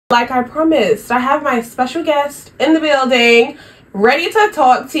Like I promised, I have my special guest in the building, ready to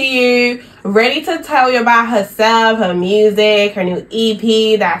talk to you, ready to tell you about herself, her music, her new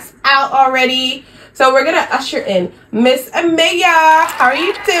EP that's out already. So we're gonna usher in Miss Amaeya. How are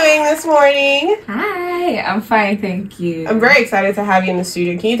you doing this morning? Hi, I'm fine, thank you. I'm very excited to have you in the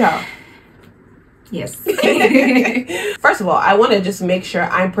studio. Can you tell? Yes. First of all, I want to just make sure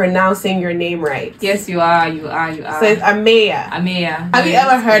I'm pronouncing your name right. Yes, you are. So it's Amaeya. Amaeya. Have you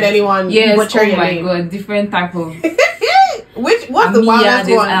ever heard anyone butcher your name? Oh my god, different type of. What's Amaeya, the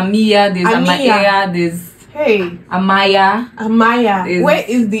wildest one? Amaeya, there's Amaeya, there's Amaeya.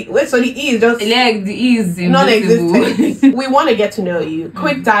 Wait, so the E is just like the E is non-existent. We want to get to know you.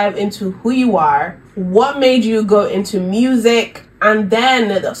 Quick dive into who you are. What made you go into music? And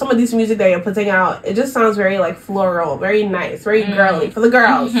then some of this music that you're putting out, it just sounds very like floral, very nice, very girly for the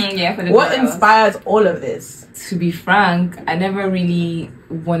girls. Yeah, for the What girls. inspires all of this? To be frank, I never really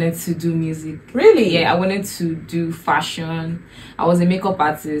wanted to do music. Really? Yeah, I wanted to do fashion. I was a makeup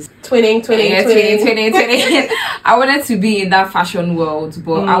artist. Twinning. I wanted to be in that fashion world,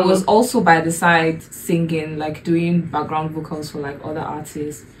 but I was also by the side singing, like doing background vocals for like other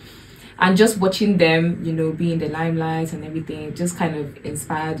artists. And just watching them, you know, be in the limelight and everything, just kind of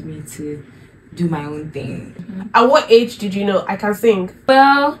inspired me to do my own thing. At what age did you know I can sing?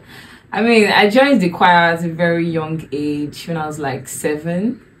 Well, I mean, I joined the choir at a very young age when I was like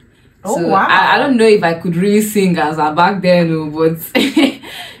 7. Oh, so wow. I don't know if I could really sing as a back then, but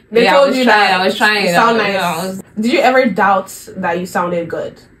They told you that I was trying. You sound nice. Did you ever doubt that you sounded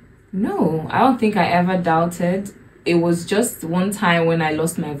good? No, I don't think I ever doubted. It was just one time when I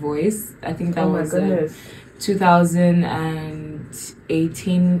lost my voice. I think that was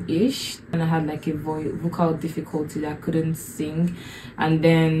 2018-ish, and I had like a vocal difficulty that I couldn't sing. And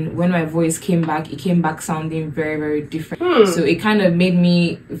then when my voice came back, it came back sounding very, very different. So it kind of made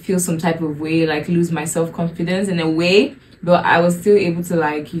me feel some type of way, like lose my self-confidence in a way. But I was still able to,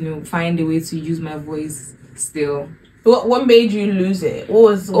 like, you know, find a way to use my voice still. What made you lose it?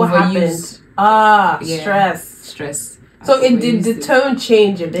 What happened? Stress. So did the tone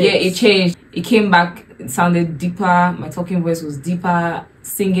change a bit? Yeah, it changed. It came back. It sounded deeper. My talking voice was deeper.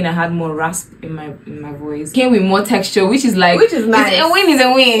 Singing, I had more rasp in my voice. Came with more texture, which is nice. A win is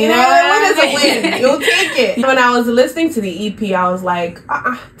a win. You know, a win is a win. You'll take it. When I was listening to the EP, I was like,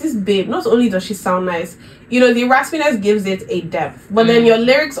 this babe. Not only does she sound nice, you know, the raspiness gives it a depth, but then your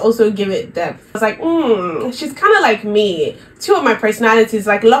lyrics also give it depth. I was like, she's kind of like me. Two of my personalities,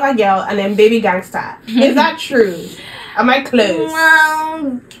 like lover girl and then baby gangster. Is that true? Am I close?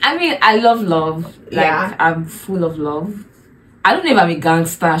 I mean, I love love. Like, I'm full of love. I don't know if I'm a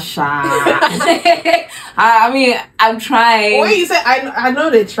gangster, sha. I mean, I'm trying. When you say I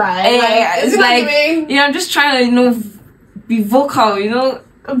know they try. It's like, you know, I'm just trying to, you know, be vocal, you know.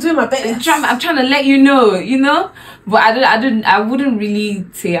 I'm doing my best. I'm trying to let you know, you know. But I wouldn't really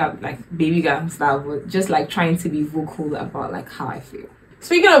say I'm like baby gangster, but just like trying to be vocal about like how I feel.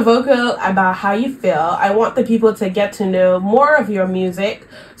 Speaking of vocal about how you feel, I want the people to get to know more of your music.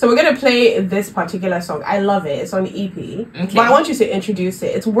 So we're going to play this particular song. I love it. It's on the EP. Okay. But I want you to introduce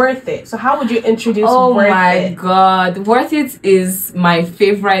it. It's Worth It. So how would you introduce Worth It? Oh my God. Worth It is my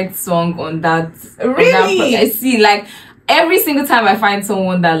favorite song on that. Really? I see, like, every single time I find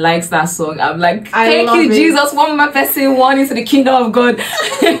someone that likes that song, I'm like, thank you, Jesus, one more person, one into the kingdom of God.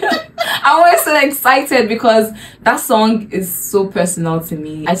 I'm always so excited because that song is so personal to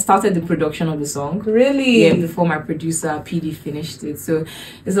me. I started the production of the song. Really? Yeah, before my producer, PD, finished it. So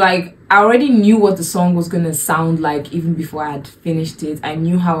it's like, I already knew what the song was going to sound like even before I had finished it. I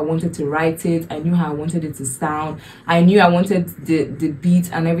knew how I wanted to write it. I knew how I wanted it to sound. I knew I wanted the beat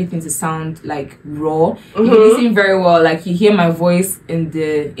and everything to sound like raw. You listen very well, like you hear my voice in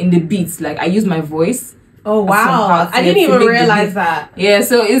the beats. Like I use my voice. Oh wow, I didn't even realize that. Yeah,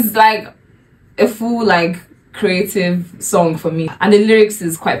 so it's like a full like creative song for me, and the lyrics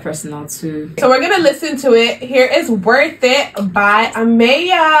is quite personal too. So we're gonna listen to it. Here is Worth It by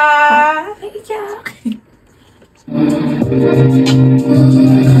Amaeya.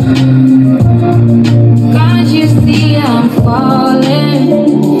 Can't you see I'm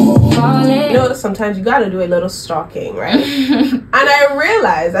falling? You know, sometimes you gotta do a little stalking, right? And I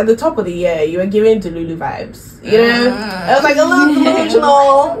realized at the top of the year you were giving Delulu vibes. You know, it was like a little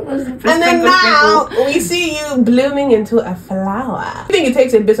delusional. And then now we see you blooming into a flower. I think it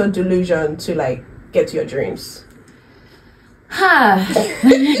takes a bit of delusion to like get to your dreams.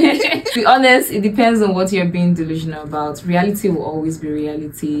 To be honest, it depends on what you're being delusional about. Reality will always be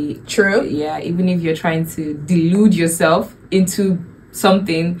reality. True. Yeah, even if you're trying to delude yourself into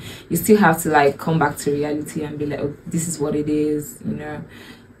something, you still have to like come back to reality and be like, oh, this is what it is, you know.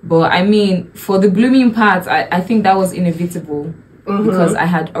 But I mean, for the blooming part, I think that was inevitable because I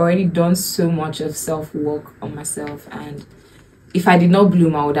had already done so much of self-work on myself, and if I did not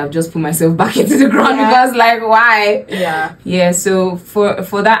bloom, I would have just put myself back into the ground because, like, why? Yeah. So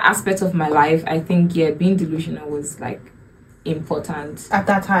for that aspect of my life, I think being delusional was like important at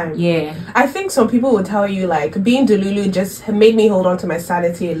that time. Yeah, I think some people would tell you like being delulu just made me hold on to my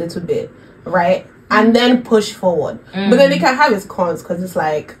sanity a little bit, right? And then push forward. But then it can have its cons because it's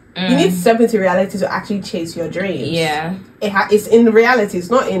like you need to step into reality to actually chase your dreams. Yeah, it's in reality. It's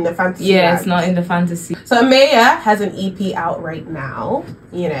not in the fantasy. Yeah, it's not in the fantasy. So Amaeya has an EP out right now.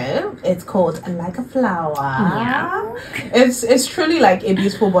 You know, it's called Like a Flower. Yeah. It's truly like a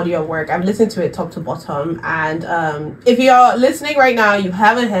beautiful body of work. I've listened to it top to bottom, and if you're listening right now, you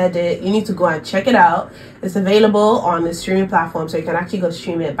haven't heard it, you need to go and check it out. It's available on the streaming platform, so you can actually go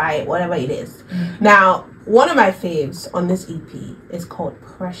stream it, buy it, whatever it is. Now, one of my faves on this EP is called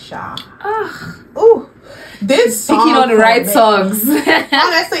Pressure. Ooh, this song, picking on the right songs.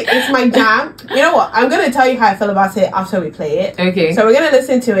 Honestly, it's my jam. You know what? I'm gonna tell you how I feel about it after we play it. Okay. So we're gonna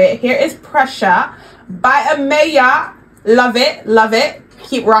listen to it. Here is Pressure by Amaeya. Love it, love it.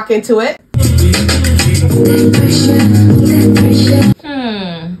 Keep rocking to it.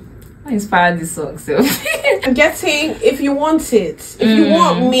 I inspired this song, so I'm getting, if you want it, if you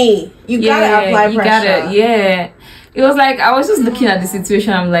want me, you gotta apply pressure. It was like I was just looking at the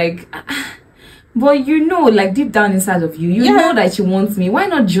situation. I'm like, but you know, like deep down inside of you, you know that you want me. Why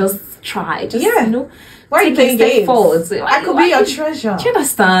not just try? Just you know, why are you playing games? Forward. So I could be your treasure. Do you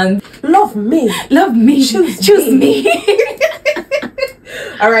understand? Love me, choose me.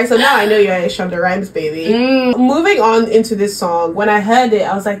 All right, so now I know you're a Shonda Rhimes baby. Moving on into this song, when I heard it,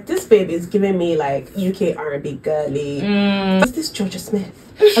 I was like, this baby is giving me like UK R&B girly. Is this Georgia Smith?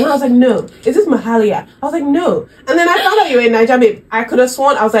 And I was like, no. Is this Mahalia? I was like, no. And then I found out you were a Niger babe. I could have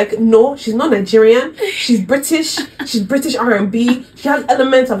sworn, I was like, no, she's not Nigerian. She's British. She's British R&B. She has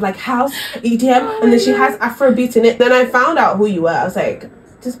elements of like house, EDM, and then she has Afrobeat in it. Then I found out who you were. I was like,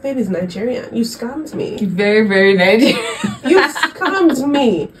 this baby's Nigerian. You scammed me. Very, very Nigerian. You scammed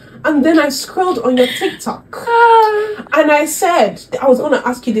me. And then I scrolled on your TikTok and I said, I was going to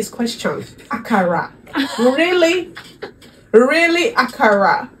ask you this question. Akara. Really? Really,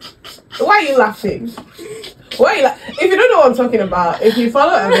 Akara? Why are you laughing? Why are you if you don't know what I'm talking about, if you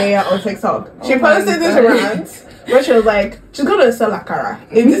follow Amaeya on TikTok, she posted this rant where she was like, she's going to sell Akara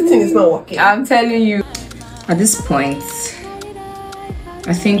if this thing is not working. I'm telling you. At this point,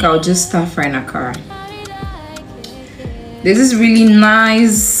 I think I'll just start frying Akara. There's this really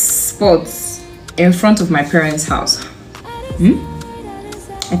nice spot in front of my parents' house.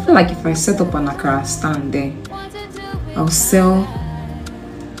 I feel like if I set up an Akara stand there, I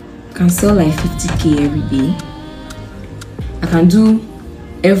can sell like 50k every day. I can do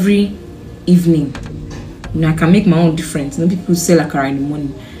every evening. You know, I can make my own difference. You know, people sell Akara in the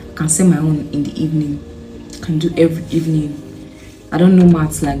morning. I can sell my own in the evening. I can do every evening. I don't know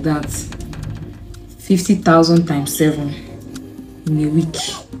maths like that. 50,000 times 7 in a week.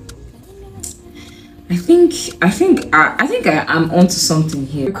 I think I'm onto something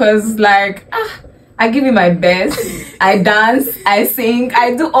here, because like I give you my best. I dance, I sing,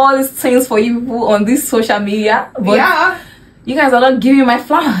 I do all these things for you people on this social media, but you guys are not giving my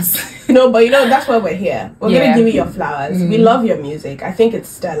flowers. No, but you know, that's why we're here. We're gonna give you your flowers. We love your music. I think it's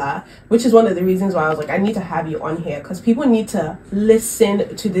stellar, which is one of the reasons why I was like, I need to have you on here, because people need to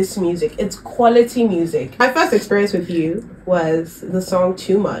listen to this music. It's quality music. My first experience with you was the song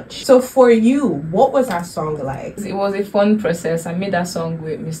Too Much. So for you, what was that song like? It was a fun process. I made that song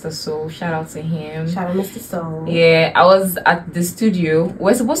with Mr. Soul. Shout out to him. Shout out Mr. Soul. Yeah, I was at the studio.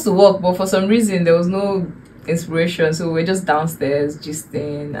 We're supposed to work, but for some reason there was no inspiration, so we're just downstairs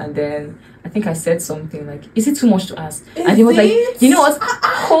gisting, and then I think I said something like, is it too much to ask? And he was like, you know what,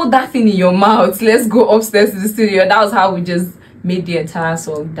 hold that thing in your mouth, let's go upstairs to the studio. That was how we just made the entire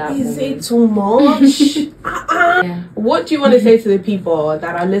song that Is moment. it too much? What do you want to say to the people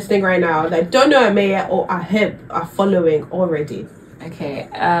that are listening right now that don't know Amaeya or are following already? Okay,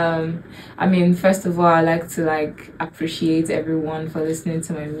 I mean, first of all, I like to appreciate everyone for listening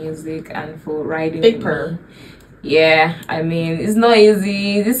to my music and for riding Big with purr. me. Yeah, I mean, it's not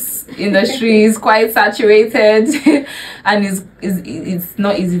easy. This industry is quite saturated and it's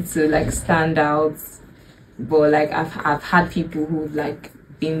not easy to stand out, but I've had people who've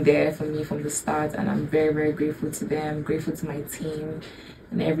been there for me from the start, and I'm very, very grateful to them, grateful to my team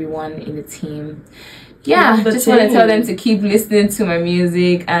and everyone in the team. yeah, just want to tell them to keep listening to my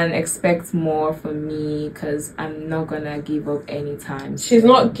music and expect more from me, because I'm not gonna give up anytime soon. She's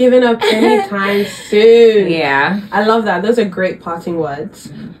not giving up anytime soon. Yeah, I love that. Those are great parting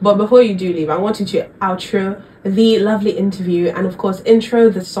words. But before you do leave, I want you to outro the lovely interview and of course intro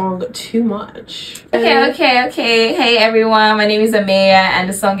the song Too Much. Okay. Hey everyone, my name is Amaeya and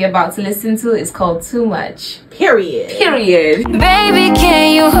the song you're about to listen to is called Too Much. Period. Baby,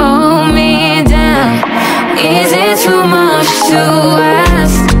 can you hold me down? Is it too much to ask?